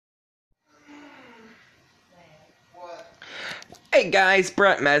Hey guys,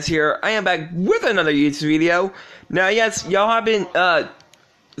 Brett Mez here. I am back with another YouTube video. Now, yes, y'all have been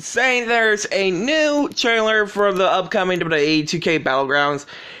saying there's a new trailer for the upcoming WWE 2K Battlegrounds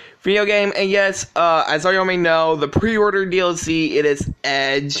video game, and yes, as all y'all may know, the pre-order DLC, it is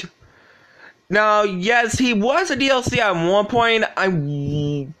Edge. Now, yes, he was a DLC at one point. I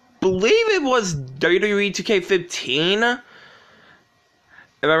believe it was WWE 2K15,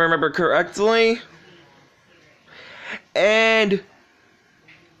 if I remember correctly. And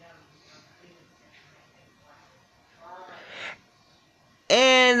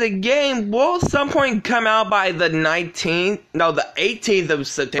the game will at some point come out by the 18th of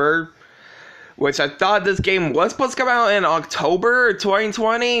September, which I thought this game was supposed to come out in October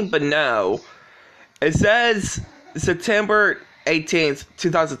 2020, but no. It says September 18th,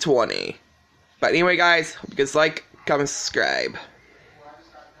 2020. But anyway, guys, hope you guys like, comment, subscribe.